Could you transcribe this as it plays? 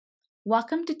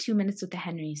Welcome to 2 Minutes with the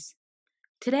Henrys.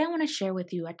 Today I want to share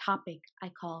with you a topic I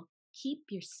call Keep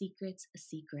Your Secrets a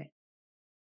Secret.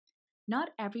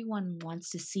 Not everyone wants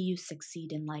to see you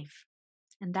succeed in life,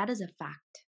 and that is a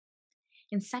fact.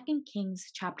 In 2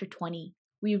 Kings chapter 20,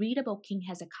 we read about King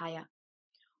Hezekiah,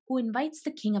 who invites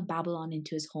the king of Babylon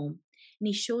into his home, and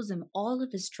he shows him all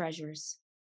of his treasures.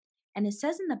 And it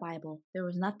says in the Bible there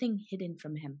was nothing hidden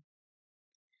from him.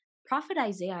 Prophet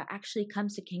Isaiah actually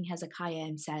comes to King Hezekiah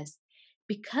and says,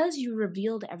 "Because you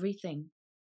revealed everything,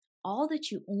 all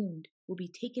that you owned will be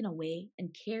taken away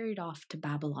and carried off to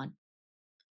Babylon."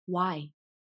 Why?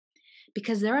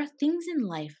 Because there are things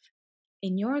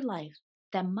in your life,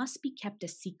 that must be kept a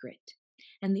secret,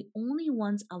 and the only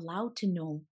ones allowed to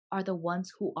know are the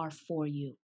ones who are for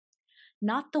you.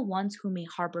 Not the ones who may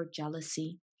harbor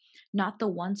jealousy, not the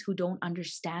ones who don't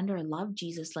understand or love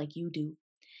Jesus like you do,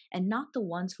 and not the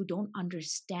ones who don't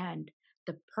understand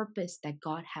the purpose that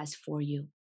God has for you.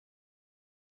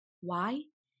 Why?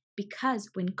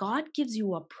 Because when God gives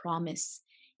you a promise,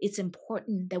 it's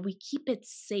important that we keep it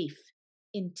safe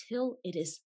until it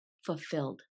is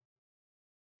fulfilled.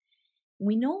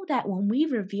 We know that when we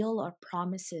reveal our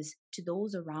promises to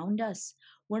those around us,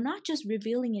 we're not just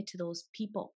revealing it to those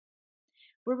people,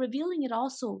 we're revealing it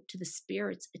also to the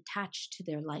spirits attached to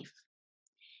their life.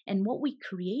 And what we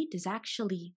create is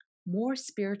actually more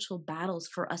spiritual battles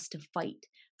for us to fight,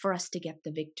 for us to get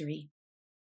the victory.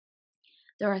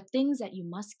 There are things that you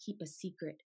must keep a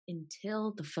secret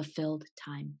until the fulfilled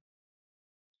time.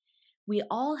 We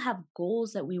all have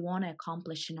goals that we want to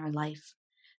accomplish in our life.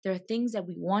 There are things that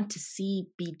we want to see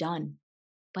be done,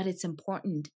 but it's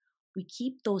important we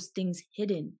keep those things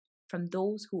hidden from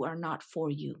those who are not for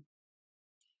you.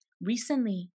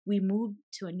 Recently, we moved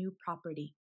to a new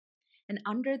property, and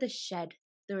under the shed,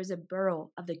 there is a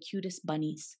burrow of the cutest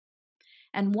bunnies.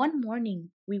 And one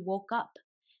morning, we woke up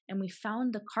and we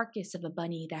found the carcass of a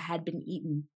bunny that had been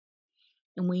eaten.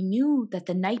 And we knew that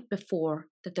the night before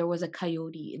that there was a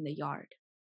coyote in the yard.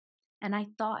 And I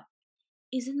thought,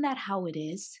 isn't that how it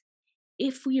is?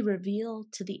 If we reveal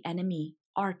to the enemy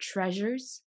our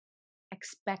treasures,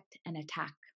 expect an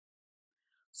attack.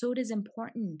 So it is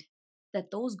important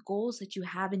that those goals that you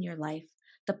have in your life,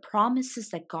 the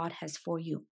promises that God has for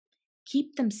you,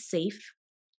 keep them safe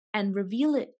and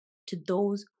reveal it to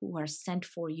those who are sent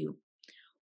for you.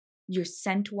 Your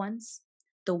sent ones,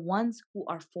 the ones who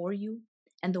are for you,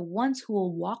 and the ones who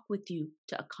will walk with you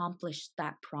to accomplish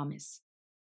that promise.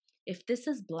 If this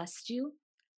has blessed you,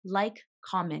 like,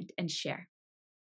 comment, and share.